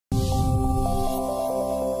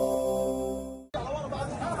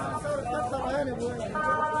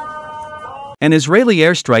An Israeli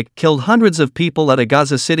airstrike killed hundreds of people at a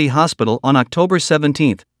Gaza City hospital on October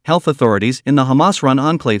 17, health authorities in the Hamas-run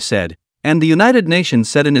enclave said, and the United Nations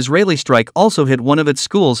said an Israeli strike also hit one of its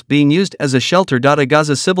schools being used as a shelter. A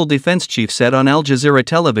Gaza civil defense chief said on Al-Jazeera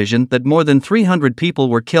television that more than 300 people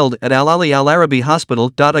were killed at Al-Ahli al-Arabi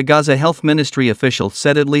hospital. A Gaza Health Ministry official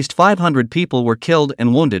said at least 500 people were killed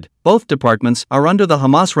and wounded. Both departments are under the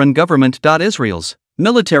Hamas-run government. Israel's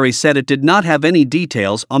military said it did not have any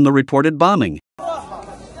details on the reported bombing.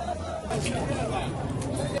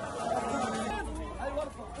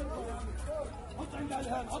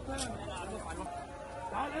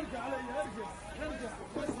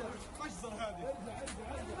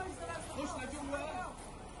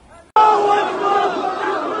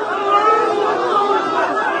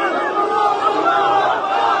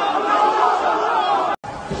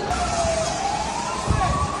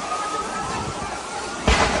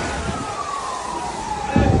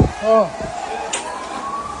 Oh.